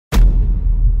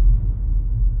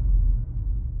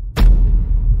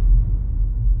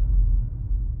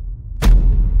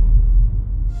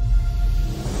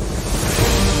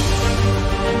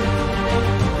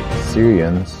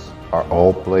Syrians are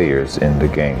all players in the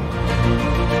game.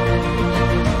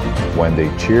 When they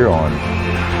cheer on,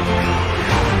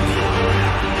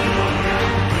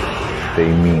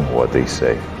 they mean what they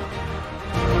say.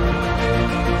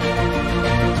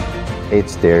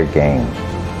 It's their game.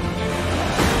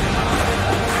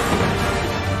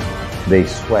 They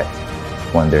sweat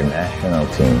when their national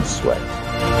team sweat.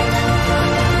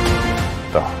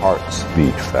 The hearts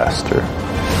beat faster.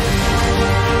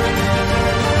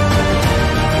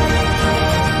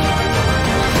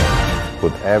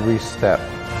 With every step,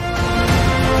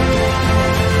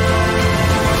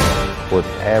 with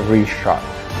every shot,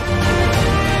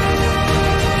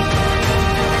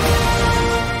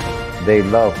 they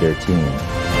love their team.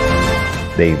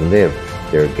 They live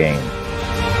their game.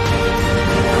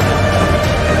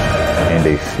 And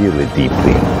they feel it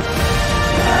deeply.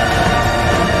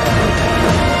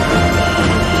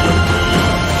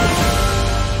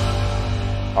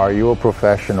 Are you a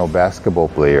professional basketball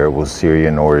player with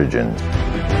Syrian origins?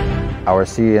 Our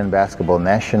Syrian basketball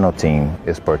national team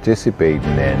is participating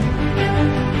in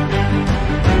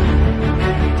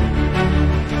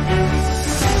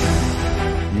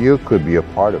You could be a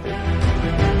part of it.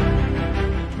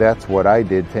 That's what I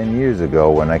did 10 years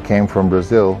ago when I came from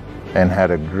Brazil and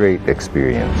had a great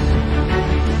experience.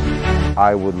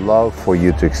 I would love for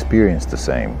you to experience the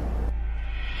same.